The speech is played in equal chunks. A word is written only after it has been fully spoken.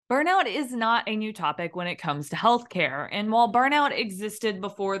Burnout is not a new topic when it comes to healthcare. And while burnout existed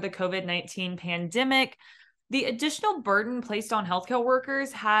before the COVID-19 pandemic, the additional burden placed on healthcare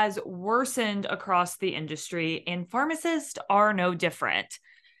workers has worsened across the industry, and pharmacists are no different.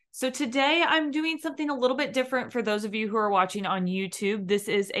 So today I'm doing something a little bit different for those of you who are watching on YouTube. This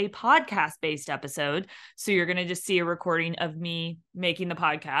is a podcast-based episode. So you're going to just see a recording of me making the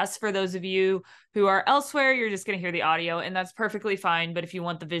podcast. For those of you who are elsewhere, you're just going to hear the audio, and that's perfectly fine. But if you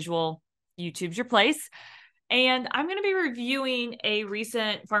want the visual, YouTube's your place. And I'm going to be reviewing a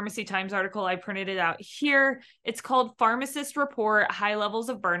recent Pharmacy Times article. I printed it out here. It's called Pharmacists Report High Levels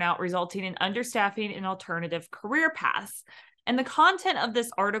of Burnout Resulting in Understaffing and Alternative Career Paths. And the content of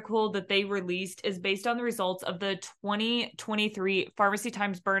this article that they released is based on the results of the 2023 Pharmacy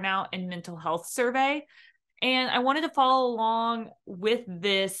Times Burnout and Mental Health Survey. And I wanted to follow along with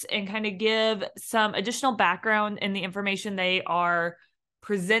this and kind of give some additional background in the information they are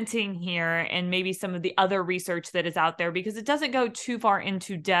presenting here and maybe some of the other research that is out there, because it doesn't go too far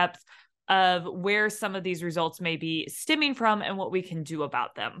into depth of where some of these results may be stemming from and what we can do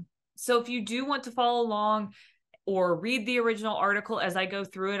about them. So if you do want to follow along or read the original article as I go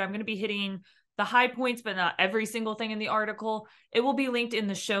through it, I'm going to be hitting the high points, but not every single thing in the article. It will be linked in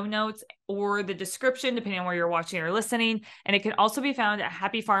the show notes or the description, depending on where you're watching or listening. And it can also be found at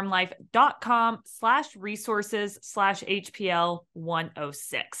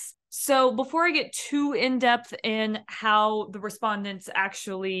happyfarmlife.com/resources/HPL106. So before I get too in-depth in how the respondents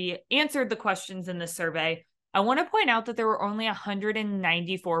actually answered the questions in this survey, I want to point out that there were only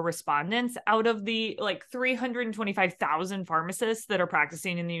 194 respondents out of the 325,000 pharmacists that are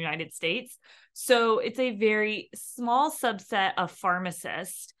practicing in the United States. So it's a very small subset of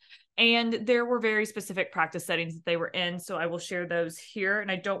pharmacists. And there were very specific practice settings that they were in. So I will share those here. And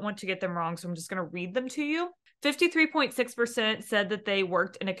I don't want to get them wrong, so I'm just going to read them to you. 53.6% said that they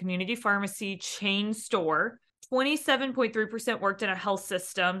worked in a community pharmacy chain store. 27.3% worked in a health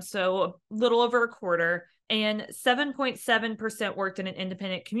system, so a little over a quarter. And 7.7% worked in an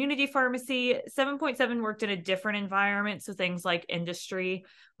independent community pharmacy. 7.7% worked in a different environment, so things like industry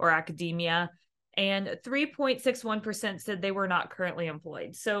or academia. And 3.61% said they were not currently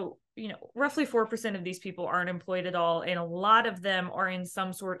employed. So, roughly 4% of these people aren't employed at all, and a lot of them are in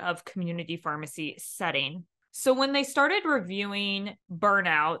some sort of community pharmacy setting. So when they started reviewing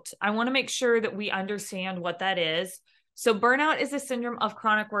burnout, I want to make sure that we understand what that is. So burnout is a syndrome of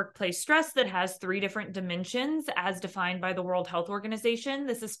chronic workplace stress that has 3 different dimensions as defined by the World Health Organization.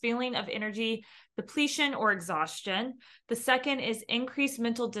 This is feeling of energy depletion or exhaustion. The second is increased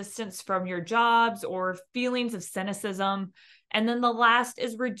mental distance from your jobs or feelings of cynicism. And then the last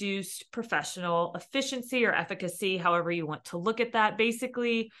is reduced professional efficiency or efficacy, however you want to look at that.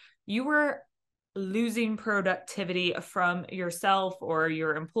 Basically, you were losing productivity from yourself or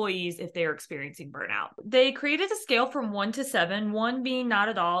your employees if they are experiencing burnout. They created a scale from 1 to 7, 1 being not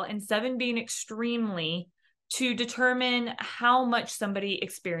at all and 7 being extremely, to determine how much somebody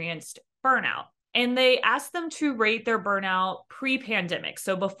experienced burnout. And they asked them to rate their burnout pre-pandemic.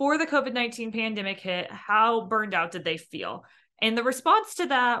 So before the COVID-19 pandemic hit, how burned out did they feel? And the response to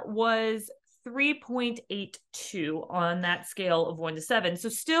that was 3.82 on that scale of 1 to 7. So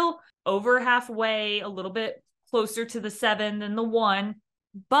still over halfway, a little bit closer to the 7 than the 1.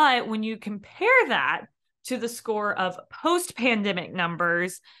 But when you compare that to the score of post-pandemic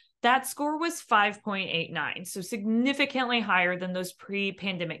numbers, that score was 5.89. So significantly higher than those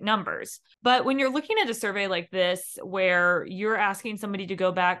pre-pandemic numbers. But when you're looking at a survey like this, where you're asking somebody to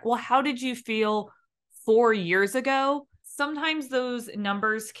go back, well, how did you feel 4 years ago? Sometimes those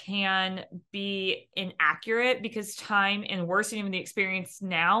numbers can be inaccurate because time and worsening of the experience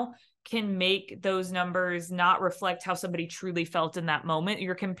now can make those numbers not reflect how somebody truly felt in that moment.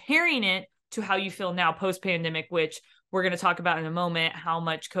 You're comparing it to how you feel now post-pandemic, which we're going to talk about in a moment, how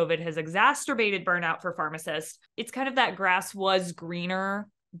much COVID has exacerbated burnout for pharmacists. It's kind of that grass was greener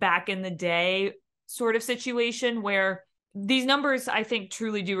back in the day sort of situation where these numbers, I think,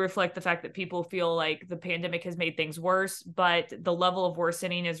 truly do reflect the fact that people feel like the pandemic has made things worse, but the level of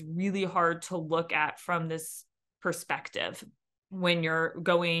worsening is really hard to look at from this perspective when you're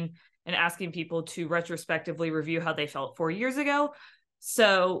going and asking people to retrospectively review how they felt 4 years ago.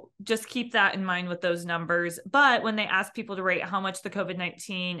 So just keep that in mind with those numbers. But when they ask people to rate how much the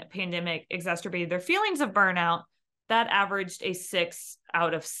COVID-19 pandemic exacerbated their feelings of burnout, that averaged a 6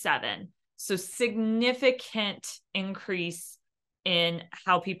 out of 7. So significant increase in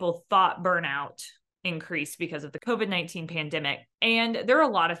how people thought burnout increased because of the COVID-19 pandemic. And there are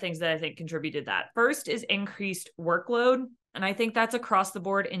a lot of things that I think contributed to that. First is increased workload. And I think that's across the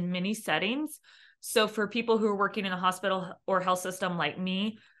board in many settings. So for people who are working in a hospital or health system like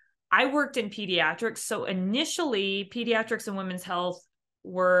me, I worked in pediatrics. So initially, pediatrics and women's health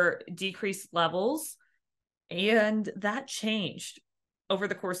were decreased levels, and that changed over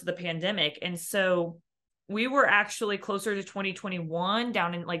the course of the pandemic. And so we were actually closer to 2021,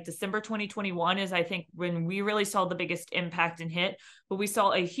 down in like December 2021 is, I think, when we really saw the biggest impact and hit. But we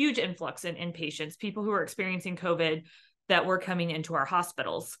saw a huge influx in inpatients, people who were experiencing COVID that were coming into our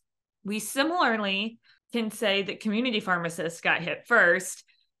hospitals. We similarly can say that community pharmacists got hit first,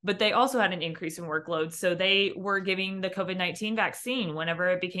 but they also had an increase in workload. So they were giving the COVID-19 vaccine whenever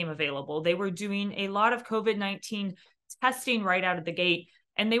it became available. They were doing a lot of COVID-19 testing right out of the gate.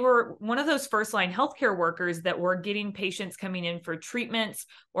 And they were one of those first-line healthcare workers that were getting patients coming in for treatments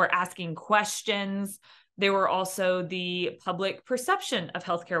or asking questions. They were also the public perception of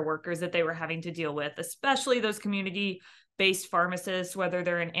healthcare workers that they were having to deal with, especially those community-based pharmacists, whether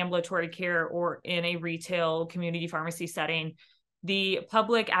they're in ambulatory care or in a retail community pharmacy setting. The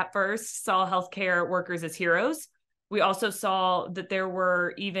public at first saw healthcare workers as heroes. We also saw that there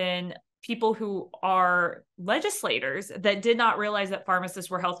were even people who are legislators that did not realize that pharmacists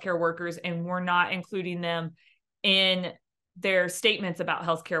were healthcare workers and were not including them in their statements about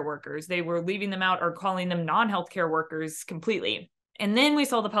healthcare workers. They were leaving them out or calling them non-healthcare workers completely. And then we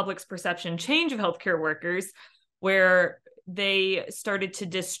saw the public's perception change of healthcare workers, where they started to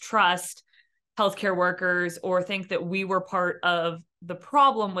distrust healthcare workers or think that we were part of the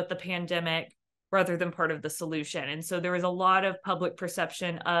problem with the pandemic rather than part of the solution. And so there was a lot of public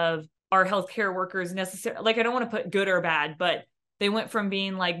perception of our healthcare workers necessarily, like, I don't want to put good or bad, but they went from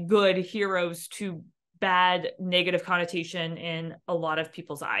being like good heroes to bad negative connotation in a lot of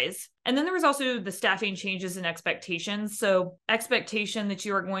people's eyes. And then there was also the staffing changes and expectations. So expectation that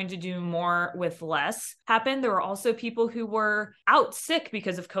you are going to do more with less happened. There were also people who were out sick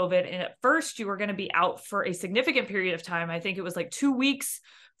because of COVID. And at first you were going to be out for a significant period of time. I think it was like 2 weeks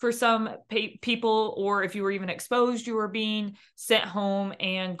for some people, or if you were even exposed, you were being sent home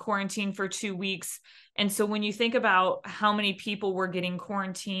and quarantined for 2 weeks. And so when you think about how many people were getting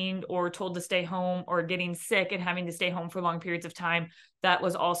quarantined or told to stay home or getting sick and having to stay home for long periods of time, that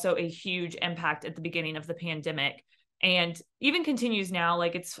was also a huge impact at the beginning of the pandemic. And even continues now.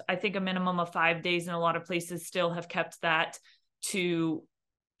 Like, it's, I think, a minimum of 5 days, and a lot of places still have kept that to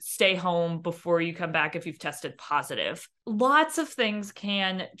stay home before you come back if you've tested positive. Lots of things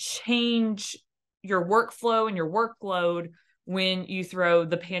can change your workflow and your workload when you throw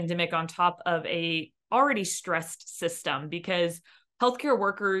the pandemic on top of a already stressed system, because healthcare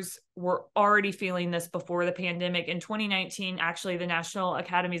workers were already feeling this before the pandemic. In 2019, actually, the National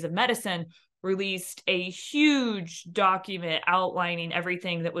Academies of Medicine released a huge document outlining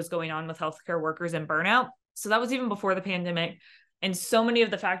everything that was going on with healthcare workers and burnout. So that was even before the pandemic. And so many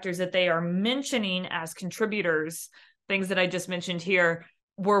of the factors that they are mentioning as contributors, things that I just mentioned here,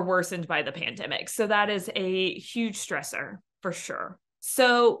 were worsened by the pandemic. So that is a huge stressor for sure.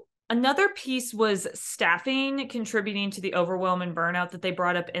 So another piece was staffing contributing to the overwhelm and burnout that they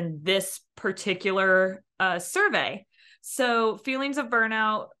brought up in this particular survey. So feelings of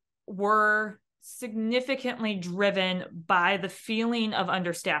burnout were significantly driven by the feeling of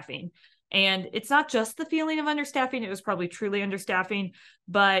understaffing. And it's not just the feeling of understaffing, it was probably truly understaffing,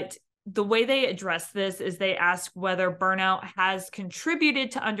 but the way they address this is they ask whether burnout has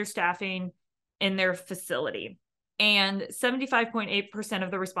contributed to understaffing in their facility. And 75.8%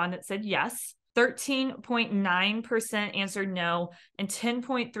 of the respondents said yes. 13.9% answered no, and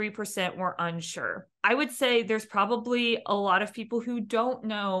 10.3% were unsure. I would say there's probably a lot of people who don't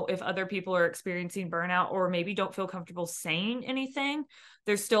know if other people are experiencing burnout, or maybe don't feel comfortable saying anything.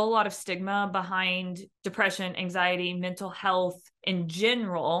 There's still a lot of stigma behind depression, anxiety, mental health in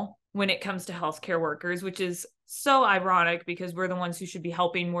general when it comes to healthcare workers, which is so ironic because we're the ones who should be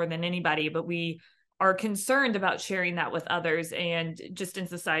helping more than anybody, but we are concerned about sharing that with others and just in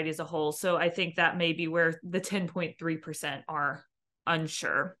society as a whole. So I think that may be where the 10.3% are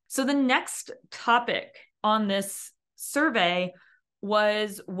unsure. So the next topic on this survey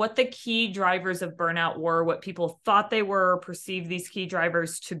was what the key drivers of burnout were, what people thought they were, or perceived these key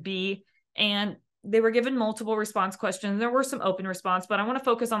drivers to be. And they were given multiple response questions. There were some open response, but I want to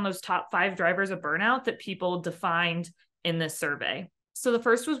focus on those top 5 drivers of burnout that people defined in this survey. So the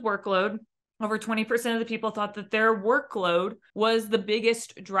first was workload. Over 20% of the people thought that their workload was the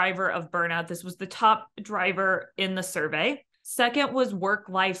biggest driver of burnout. This was the top driver in the survey. Second was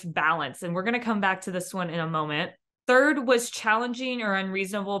work-life balance, and we're going to come back to this one in a moment. Third was challenging or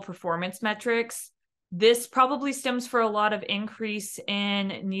unreasonable performance metrics. This probably stems for a lot of increase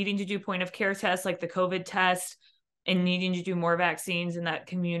in needing to do point-of-care tests like the COVID test and needing to do more vaccines in that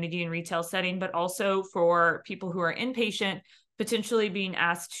community and retail setting, but also for people who are inpatient, potentially being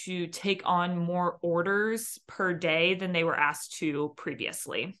asked to take on more orders per day than they were asked to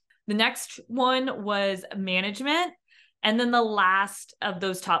previously. The next one was management. And then the last of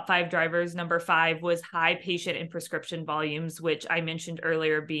those top 5 drivers, number 5, was high patient and prescription volumes, which I mentioned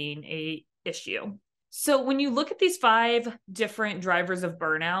earlier being an issue. So when you look at these 5 different drivers of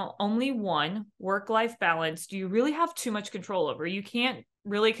burnout, only one, work-life balance, do you really have too much control over. You can't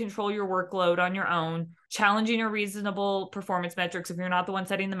really control your workload on your own. Challenging or reasonable performance metrics. If you're not the one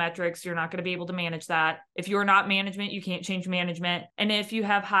setting the metrics, you're not going to be able to manage that. If you're not management, you can't change management. And if you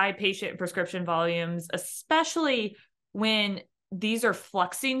have high patient and prescription volumes, especially when these are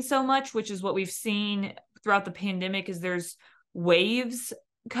fluxing so much, which is what we've seen throughout the pandemic, is there's waves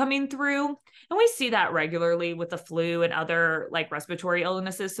coming through. And we see that regularly with the flu and other like respiratory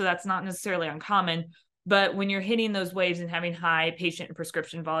illnesses. So that's not necessarily uncommon. But when you're hitting those waves and having high patient and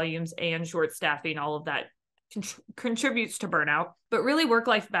prescription volumes and short staffing, all of that contributes to burnout. But really,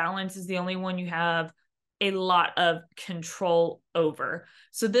 work-life balance is the only one you have a lot of control over.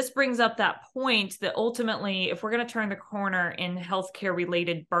 So this brings up that point that ultimately, if we're going to turn the corner in healthcare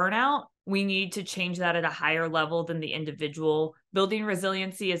related burnout, we need to change that at a higher level than the individual. Building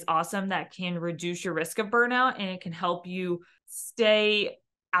resiliency is awesome. That can reduce your risk of burnout, and it can help you stay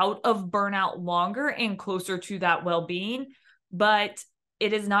out of burnout longer and closer to that well-being. But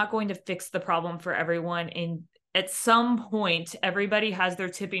it is not going to fix the problem for everyone. And at some point, everybody has their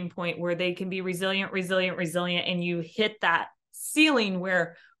tipping point where they can be resilient, and you hit that ceiling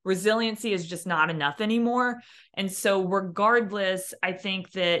where resiliency is just not enough anymore. And so regardless, I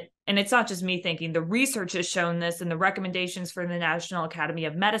think that, and it's not just me thinking, the research has shown this, and the recommendations for the National Academy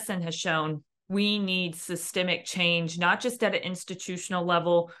of Medicine has shown we need systemic change, not just at an institutional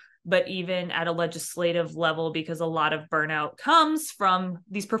level, but even at a legislative level, because a lot of burnout comes from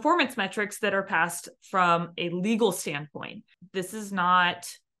these performance metrics that are passed from a legal standpoint. This is not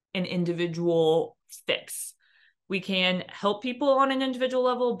an individual fix. We can help people on an individual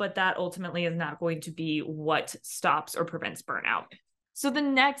level, but that ultimately is not going to be what stops or prevents burnout. So the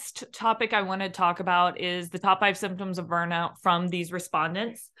next topic I want to talk about is the top 5 symptoms of burnout from these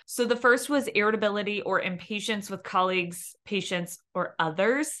respondents. So the first was irritability or impatience with colleagues, patients, or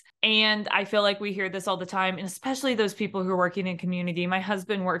others. And I feel like we hear this all the time, and especially those people who are working in community. My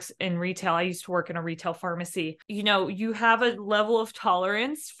husband works in retail. I used to work in a retail pharmacy. You know, you have a level of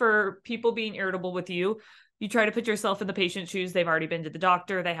tolerance for people being irritable with you. You try to put yourself in the patient's shoes. They've already been to the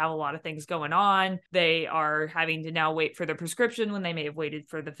doctor. They have a lot of things going on. They are having to now wait for their prescription when they may have waited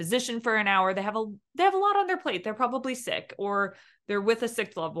for the physician for an hour. They have a lot on their plate. They're probably sick, or they're with a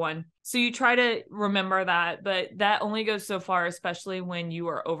sick loved one. So you try to remember that, but that only goes so far, especially when you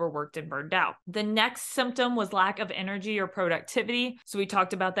are overworked and burned out. The next symptom was lack of energy or productivity. So we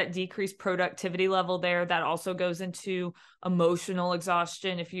talked about that decreased productivity level there. That also goes into emotional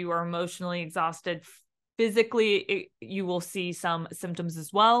exhaustion. If you are emotionally exhausted, physically, you will see some symptoms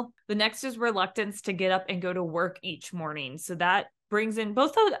as well. The next is reluctance to get up and go to work each morning. So that brings in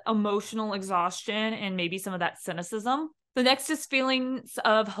both the emotional exhaustion and maybe some of that cynicism. The next is feelings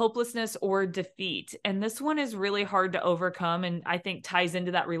of hopelessness or defeat. And this one is really hard to overcome, and I think ties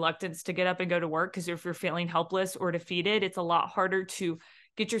into that reluctance to get up and go to work, because if you're feeling helpless or defeated, it's a lot harder to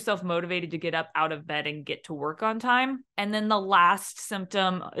get yourself motivated to get up out of bed and get to work on time. And then the last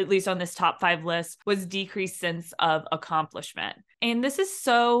symptom, at least on this top 5 list, was decreased sense of accomplishment. And this is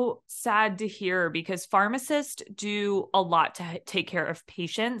so sad to hear, because pharmacists do a lot to take care of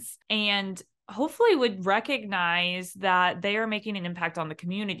patients, and hopefully would recognize that they are making an impact on the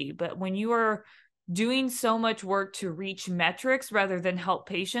community. But when you are doing so much work to reach metrics rather than help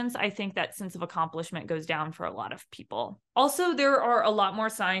patients, I think that sense of accomplishment goes down for a lot of people. Also, there are a lot more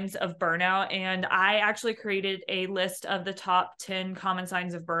signs of burnout, and I actually created a list of the top 10 common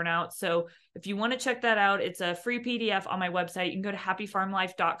signs of burnout. So if you want to check that out, it's a free PDF on my website. You can go to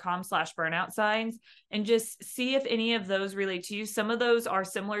happyfarmlife.com/burnout signs and just see if any of those relate to you. Some of those are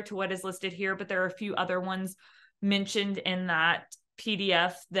similar to what is listed here, but there are a few other ones mentioned in that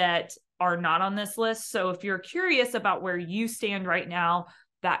PDF that are not on this list. So if you're curious about where you stand right now,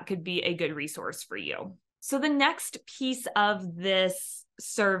 that could be a good resource for you. So the next piece of this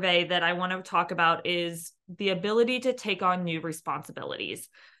survey that I want to talk about is the ability to take on new responsibilities.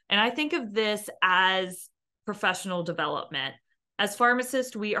 And I think of this as professional development. As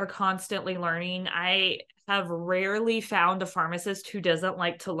pharmacists, we are constantly learning. I have rarely found a pharmacist who doesn't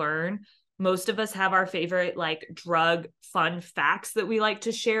like to learn. Most of us have our favorite like drug fun facts that we like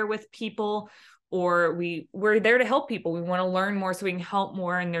to share with people, or we're there to help people. We want to learn more so we can help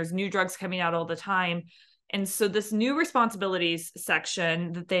more. And there's new drugs coming out all the time. And so this new responsibilities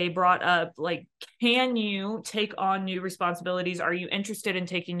section that they brought up, like, can you take on new responsibilities? Are you interested in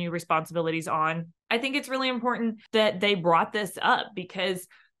taking new responsibilities on? I think it's really important that they brought this up because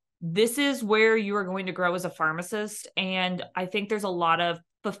this is where you are going to grow as a pharmacist. And I think there's a lot of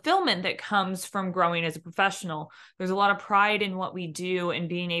fulfillment that comes from growing as a professional. There's a lot of pride in what we do and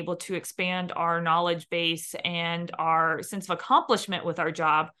being able to expand our knowledge base and our sense of accomplishment with our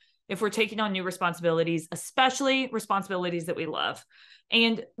job if we're taking on new responsibilities, especially responsibilities that we love.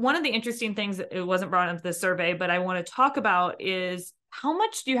 And one of the interesting things, it wasn't brought up in the survey, but I want to talk about is how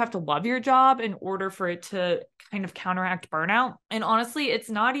much do you have to love your job in order for it to kind of counteract burnout? And honestly, it's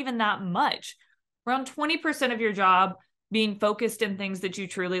not even that much. Around 20% of your job being focused in things that you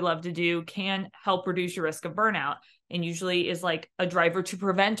truly love to do can help reduce your risk of burnout, and usually is like a driver to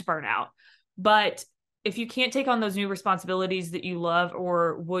prevent burnout. But if you can't take on those new responsibilities that you love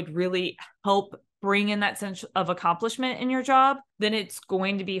or would really help bring in that sense of accomplishment in your job, then it's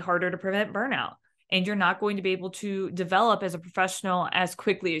going to be harder to prevent burnout. And you're not going to be able to develop as a professional as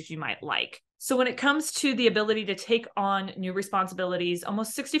quickly as you might like. So when it comes to the ability to take on new responsibilities,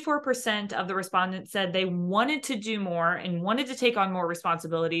 almost 64% of the respondents said they wanted to do more and wanted to take on more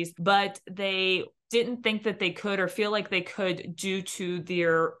responsibilities, but they didn't think that they could or feel like they could due to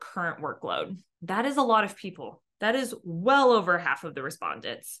their current workload. That is a lot of people. That is well over half of the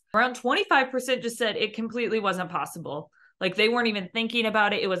respondents. Around 25% just said it completely wasn't possible. Like they weren't even thinking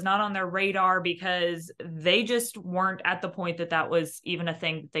about it. It was not on their radar because they just weren't at the point that that was even a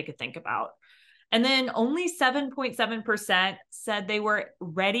thing that they could think about. And then only 7.7% said they were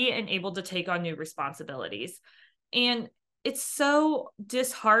ready and able to take on new responsibilities. And it's so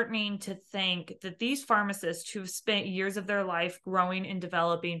disheartening to think that these pharmacists who've spent years of their life growing and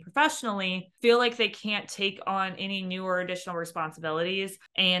developing professionally feel like they can't take on any new or additional responsibilities.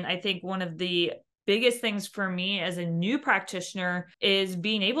 And I think one of the biggest things for me as a new practitioner is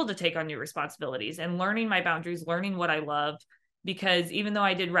being able to take on new responsibilities and learning my boundaries, learning what I love. Because even though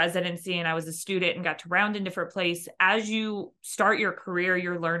I did residency and I was a student and got to round in different places, as you start your career,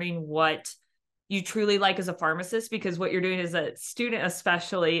 you're learning what you truly like as a pharmacist, because what you're doing as a student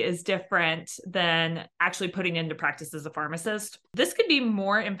especially is different than actually putting into practice as a pharmacist. This could be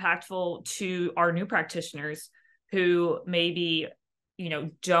more impactful to our new practitioners who maybe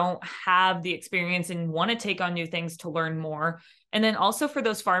don't have the experience and want to take on new things to learn more. And then also for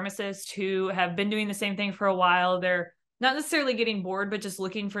those pharmacists who have been doing the same thing for a while, they're not necessarily getting bored, but just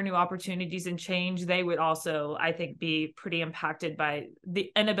looking for new opportunities and change. They would also, I think, be pretty impacted by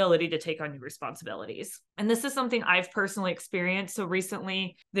the inability to take on new responsibilities. And this is something I've personally experienced. So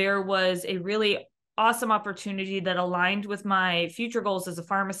recently there was a really awesome opportunity that aligned with my future goals as a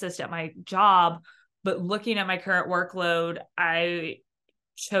pharmacist at my job. But looking at my current workload, I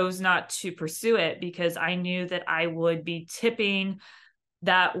chose not to pursue it because I knew that I would be tipping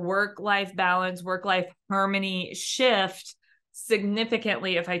that work-life balance, work-life harmony shift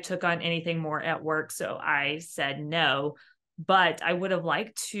significantly if I took on anything more at work. So I said no, but I would have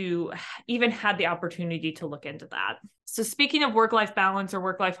liked to even had the opportunity to look into that. So speaking of work-life balance or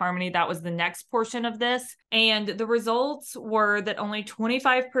work-life harmony, that was the next portion of this. And the results were that only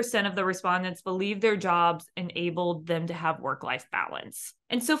 25% of the respondents believe their jobs enabled them to have work-life balance.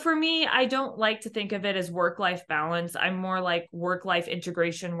 And so for me, I don't like to think of it as work-life balance. I'm more like work-life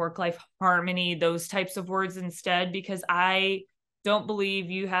integration, work-life harmony, those types of words instead, because I don't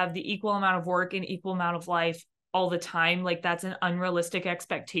believe you have the equal amount of work and equal amount of life all the time. Like that's an unrealistic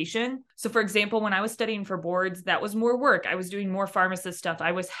expectation. So for example, when I was studying for boards, that was more work. I was doing more pharmacist stuff.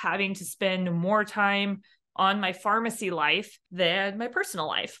 I was having to spend more time on my pharmacy life than my personal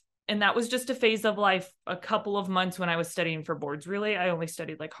life. And that was just a phase of life, a couple of months when I was studying for boards. Really, I only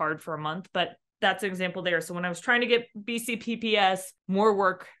studied like hard for a month, but that's an example there. So when I was trying to get BCPPS, more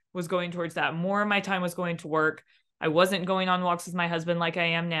work was going towards that. More of my time was going to work. I wasn't going on walks with my husband like I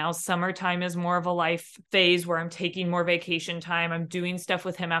am now. Summertime is more of a life phase where I'm taking more vacation time. I'm doing stuff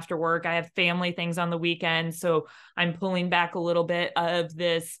with him after work. I have family things on the weekend. So I'm pulling back a little bit of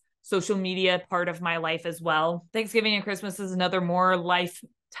this social media part of my life as well. Thanksgiving and Christmas is another more life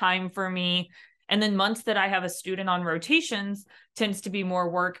time for me. And then months that I have a student on rotations tends to be more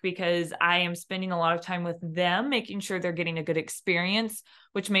work because I am spending a lot of time with them, making sure they're getting a good experience,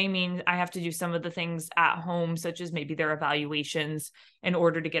 which may mean I have to do some of the things at home, such as maybe their evaluations in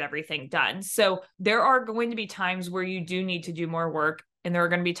order to get everything done. So there are going to be times where you do need to do more work. And there are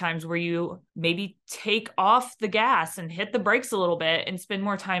going to be times where you maybe take off the gas and hit the brakes a little bit and spend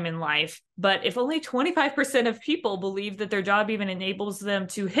more time in life. But if only 25% of people believe that their job even enables them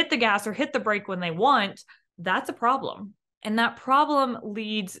to hit the gas or hit the brake when they want, that's a problem. And that problem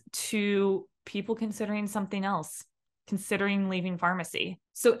leads to people considering something else, considering leaving pharmacy.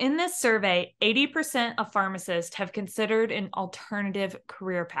 So in this survey, 80% of pharmacists have considered an alternative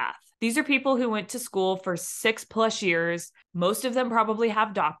career path. These are people who went to school for 6+ years. Most of them probably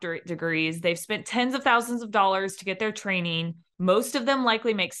have doctorate degrees. They've spent tens of thousands of dollars to get their training. Most of them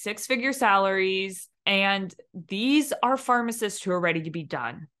likely make 6-figure salaries. And these are pharmacists who are ready to be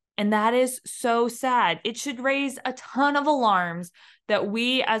done. And that is so sad. It should raise a ton of alarms that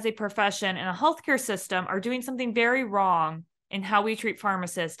we as a profession and a healthcare system are doing something very wrong in how we treat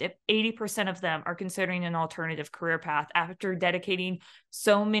pharmacists if 80% of them are considering an alternative career path after dedicating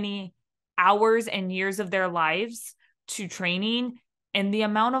so many hours and years of their lives to training, and the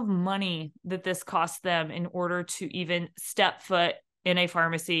amount of money that this costs them in order to even step foot in a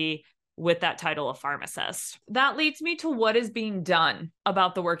pharmacy with that title of pharmacist. That leads me to what is being done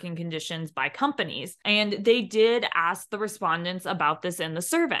about the working conditions by companies. And they did ask the respondents about this in the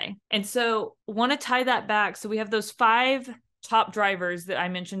survey. And so want to tie that back. So we have those 5 top drivers that I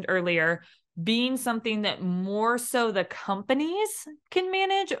mentioned earlier being something that more so the companies can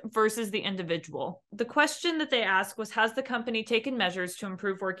manage versus the individual. The question that they asked was, has the company taken measures to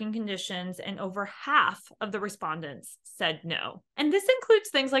improve working conditions? And over half of the respondents said no. And this includes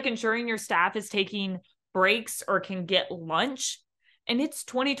things like ensuring your staff is taking breaks or can get lunch. And it's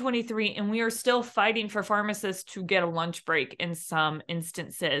 2023, and we are still fighting for pharmacists to get a lunch break in some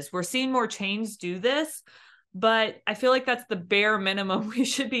instances. We're seeing more chains do this, but I feel like that's the bare minimum we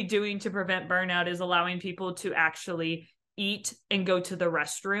should be doing to prevent burnout, is allowing people to actually eat and go to the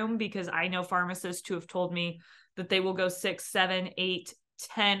restroom, because I know pharmacists who have told me that they will go 6, 7, 8,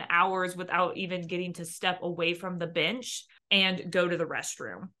 10 hours without even getting to step away from the bench and go to the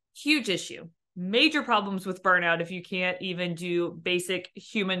restroom. Huge issue. Major problems with burnout if you can't even do basic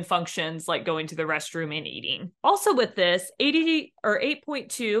human functions like going to the restroom and eating. Also with this,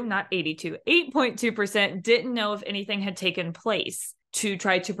 8.2% didn't know if anything had taken place to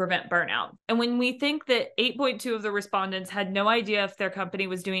try to prevent burnout. And when we think that 8.2 of the respondents had no idea if their company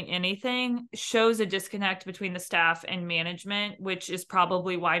was doing anything, shows a disconnect between the staff and management, which is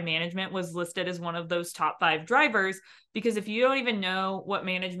probably why management was listed as one of those top 5 drivers. Because if you don't even know what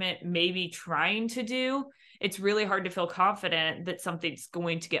management may be trying to do, it's really hard to feel confident that something's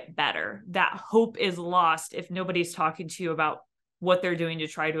going to get better. That hope is lost if nobody's talking to you about what they're doing to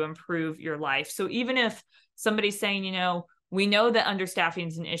try to improve your life. So even if somebody's saying, we know that understaffing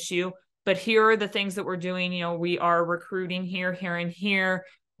is an issue, but here are the things that we're doing. We are recruiting here, here, and here.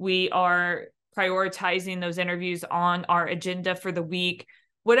 We are prioritizing those interviews on our agenda for the week.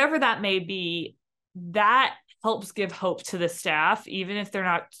 Whatever that may be, that helps give hope to the staff, even if they're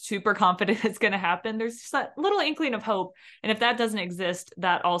not super confident it's going to happen. There's just that little inkling of hope. And if that doesn't exist,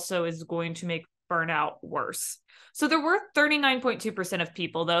 that also is going to make burnout worse. So there were 39.2% of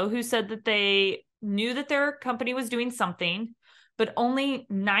people, though, who said that they knew that their company was doing something, but only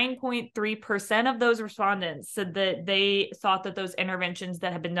 9.3% of those respondents said that they thought that those interventions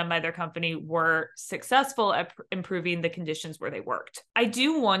that had been done by their company were successful at improving the conditions where they worked. I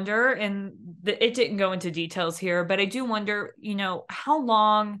do wonder, and it didn't go into details here, but I do wonder, how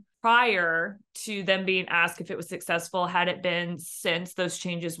long prior to them being asked if it was successful had it been since those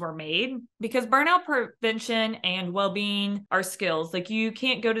changes were made? Because burnout prevention and well-being are skills. Like, you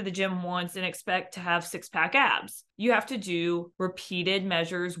can't go to the gym once and expect to have 6-pack abs. You have to do repeated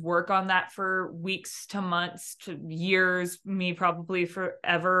measures, work on that for weeks to months to years, me probably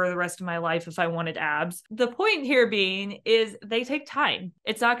forever, the rest of my life if I wanted abs. The point here being is they take time.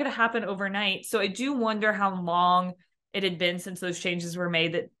 It's not going to happen overnight. So I do wonder how long it had been since those changes were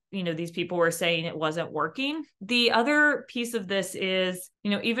made that these people were saying it wasn't working. The other piece of this is,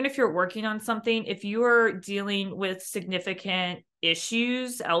 even if you're working on something, if you are dealing with significant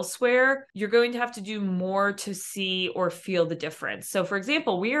issues elsewhere, you're going to have to do more to see or feel the difference. So for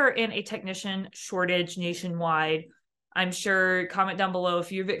example, we are in a technician shortage nationwide. I'm sure, comment down below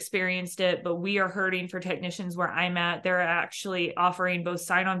if you've experienced it, but we are hurting for technicians where I'm at. They're actually offering both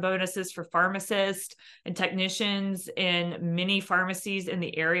sign-on bonuses for pharmacists and technicians in many pharmacies in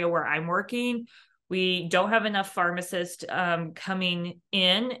the area where I'm working. We don't have enough pharmacists coming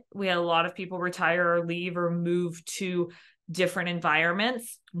in. We had a lot of people retire or leave or move to different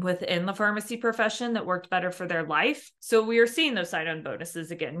environments within the pharmacy profession that worked better for their life. So we are seeing those sign-on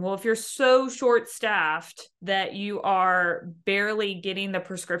bonuses again. Well, if you're so short-staffed that you are barely getting the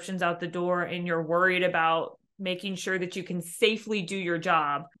prescriptions out the door and you're worried about making sure that you can safely do your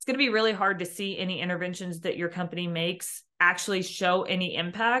job, it's going to be really hard to see any interventions that your company makes actually show any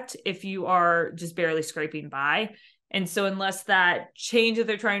impact if you are just barely scraping by. And so unless that change that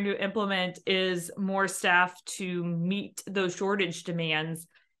they're trying to implement is more staff to meet those shortage demands,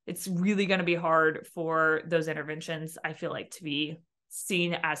 it's really going to be hard for those interventions, I feel like, to be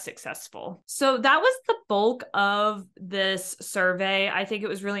seen as successful. So that was the bulk of this survey. I think it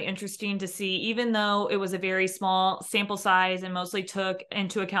was really interesting to see, even though it was a very small sample size and mostly took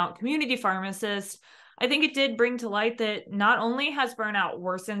into account community pharmacists, I think it did bring to light that not only has burnout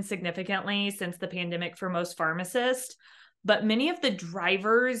worsened significantly since the pandemic for most pharmacists, but many of the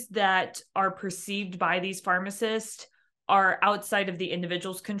drivers that are perceived by these pharmacists are outside of the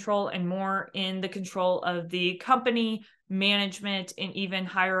individual's control and more in the control of the company, management, and even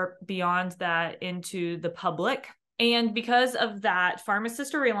higher beyond that into the public. And because of that,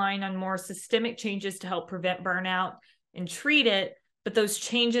 pharmacists are relying on more systemic changes to help prevent burnout and treat it. But those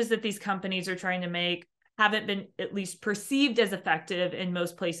changes that these companies are trying to make haven't been at least perceived as effective in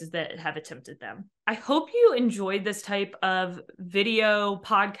most places that have attempted them. I hope you enjoyed this type of video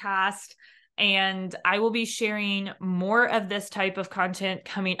podcast, and I will be sharing more of this type of content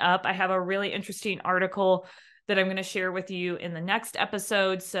coming up. I have a really interesting article that I'm going to share with you in the next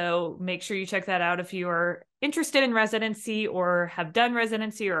episode, so make sure you check that out if you are interested in residency or have done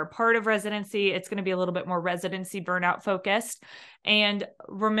residency or are part of residency. It's going to be a little bit more residency burnout focused. And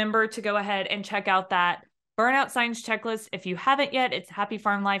remember to go ahead and check out that burnout signs checklist. If you haven't yet, it's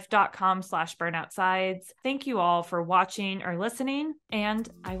happyfarmlife.com/burnout signs. Thank you all for watching or listening, and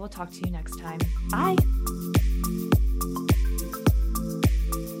I will talk to you next time. Bye.